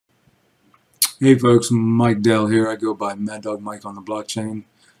Hey folks, Mike Dell here. I go by Mad Dog Mike on the blockchain,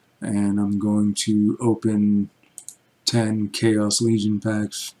 and I'm going to open 10 Chaos Legion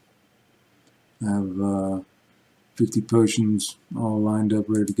packs. I have 50 potions all lined up,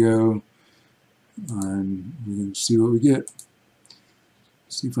 ready to go, and we're going to see what we get.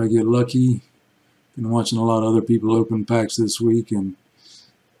 See if I get lucky. Been watching a lot of other people open packs this week, and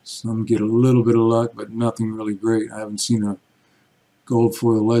some get a little bit of luck, but nothing really great. I haven't seen a gold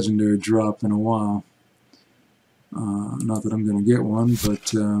foil legendary drop in a while. Not that I'm going to get one,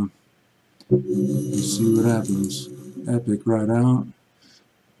 but let's see what happens. Epic right out.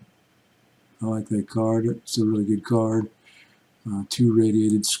 I like that card. It's a really good card. 2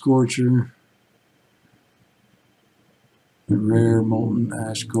 Radiated Scorcher. A rare Molten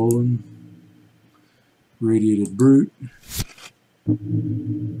Ash Golem. Radiated Brute.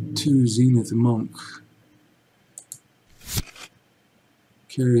 2 Zenith Monk.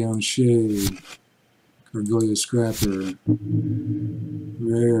 Carrion Shade. Gargoyle Scrapper.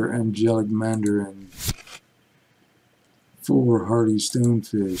 Rare Angelic Mandarin. 4 Hardy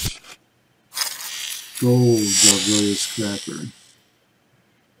Stonefish. Gold Gargoyle Scrapper.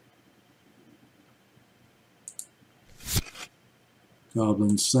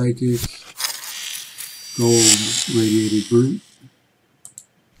 Goblin Psychic. Gold Radiated Brute.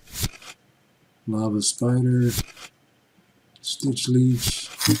 Lava Spider. Stitch Leech.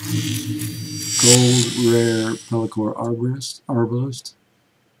 Gold Rare Pellicor Arbalist.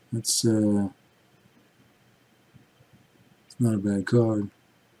 That's not a bad card.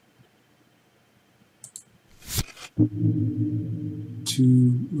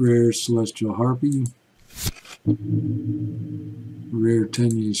 2 Rare Celestial Harpy. Rare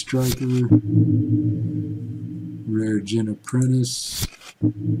Tenye Striker. Rare Jin Apprentice.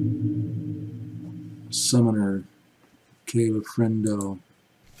 Summoner Kayla Friendo.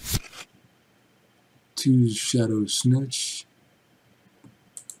 2 Shadow Snitch.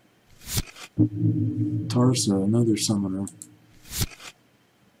 Tarsa, another summoner.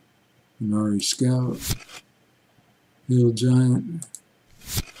 Inari Scout. Hill Giant.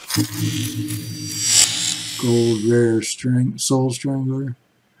 Gold Rare Soul Strangler.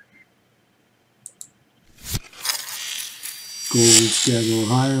 Gold Scaggle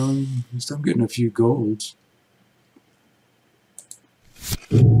Hireling. At least I'm getting a few golds.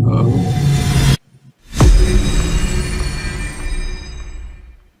 Uh-oh.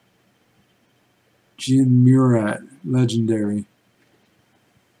 Jin Murat, legendary.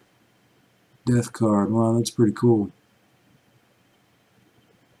 Death card. Wow, that's pretty cool.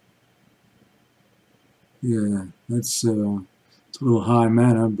 Yeah, it's a little high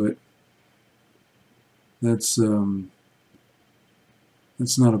mana, but that's not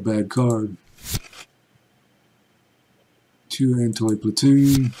a bad card. 2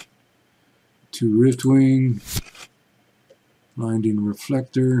 Anti-Platoon, 2 Riftwing, Blinding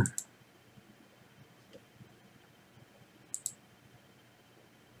Reflector,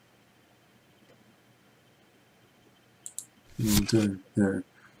 there,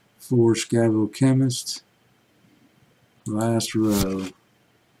 4 Scavo Chemist, Last Row,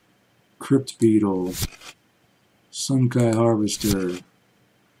 Crypt Beetle, Sunkai Harvester,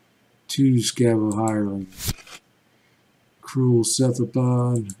 2 Scavo Hireling, Cruel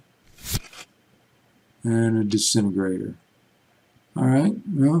Cephalopod, and a Disintegrator. Alright,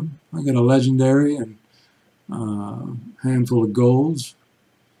 well, I got a legendary and a handful of golds,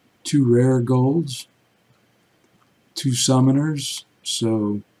 2 rare golds, 2 summoners,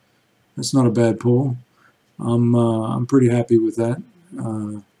 so that's not a bad pull. I'm pretty happy with that.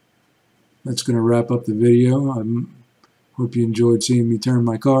 That's going to wrap up the video. I hope you enjoyed seeing me turn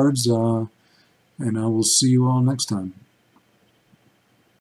my cards, and I will see you all next time.